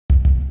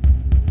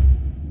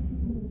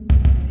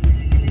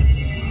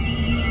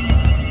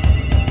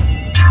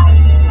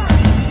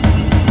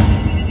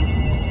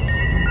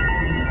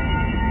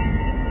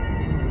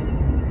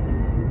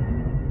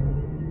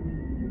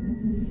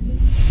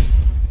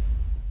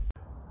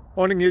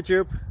Morning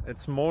YouTube,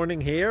 it's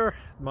morning here.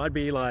 It might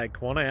be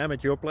like 1 a.m.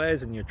 at your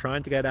place and you're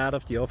trying to get out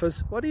of the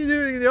office. What are you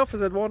doing in the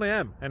office at 1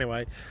 a.m?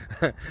 Anyway,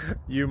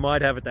 you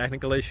might have a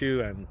technical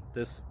issue and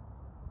this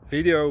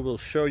video will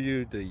show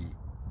you the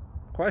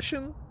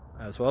question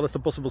as well as the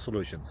possible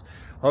solutions.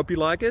 Hope you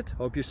like it,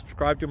 hope you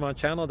subscribe to my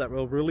channel. That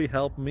will really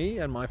help me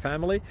and my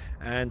family,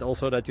 and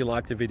also that you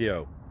like the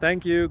video.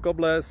 Thank you, God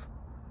bless.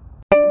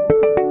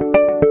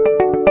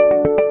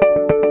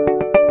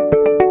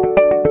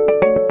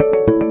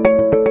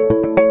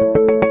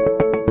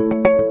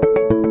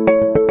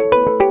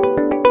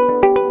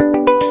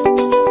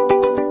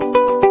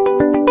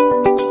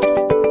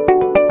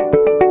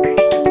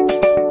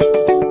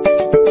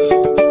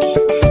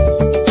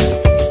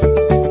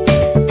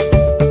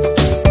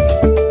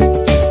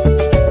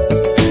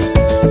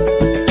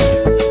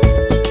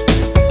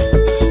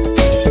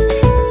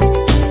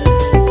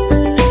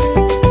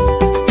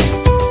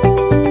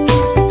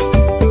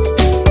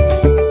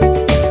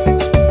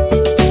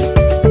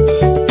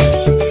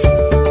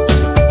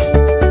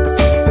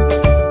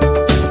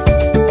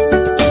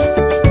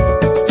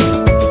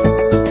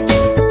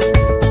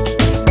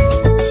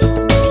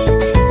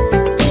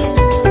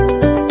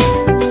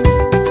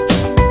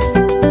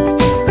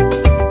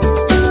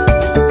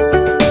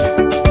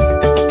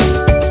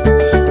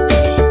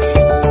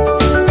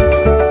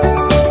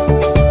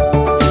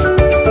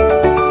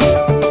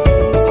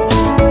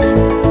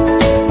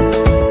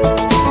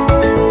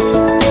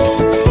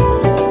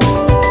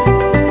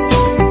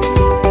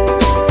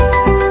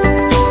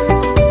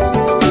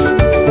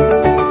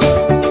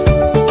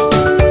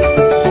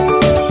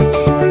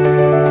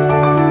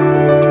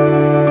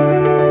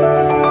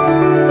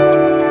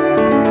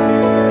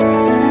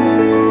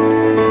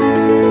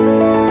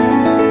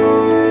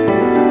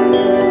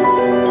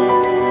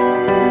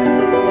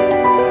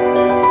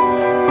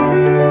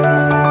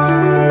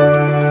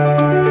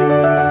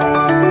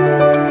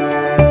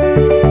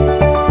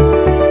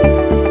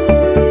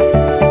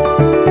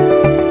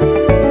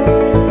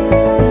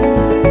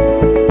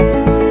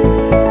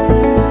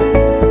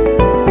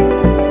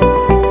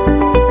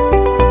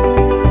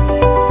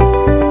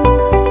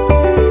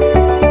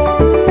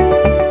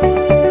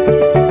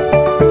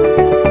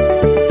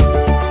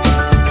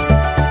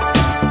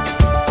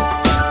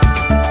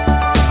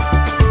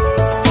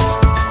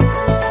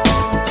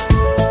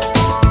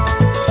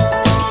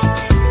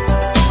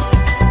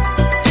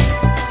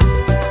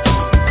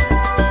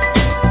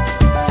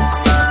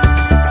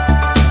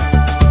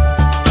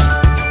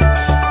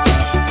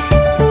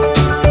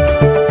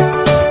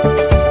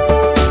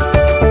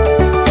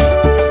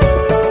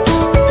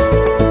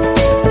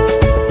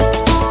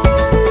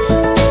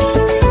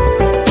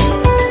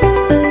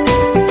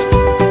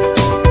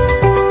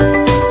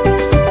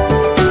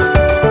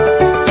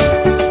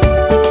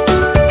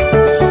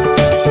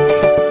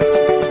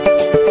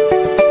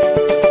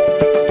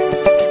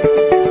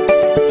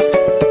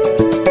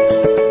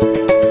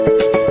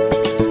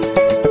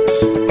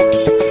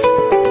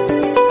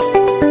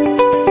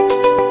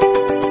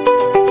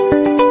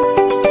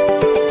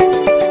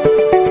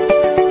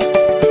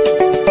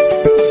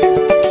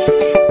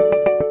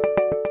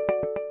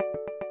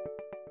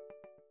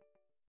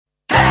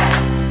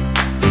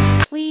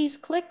 Please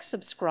click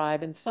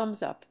subscribe and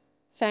thumbs up.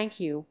 Thank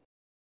you.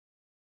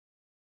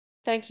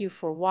 Thank you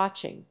for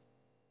watching.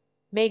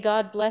 May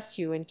God bless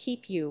you and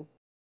keep you.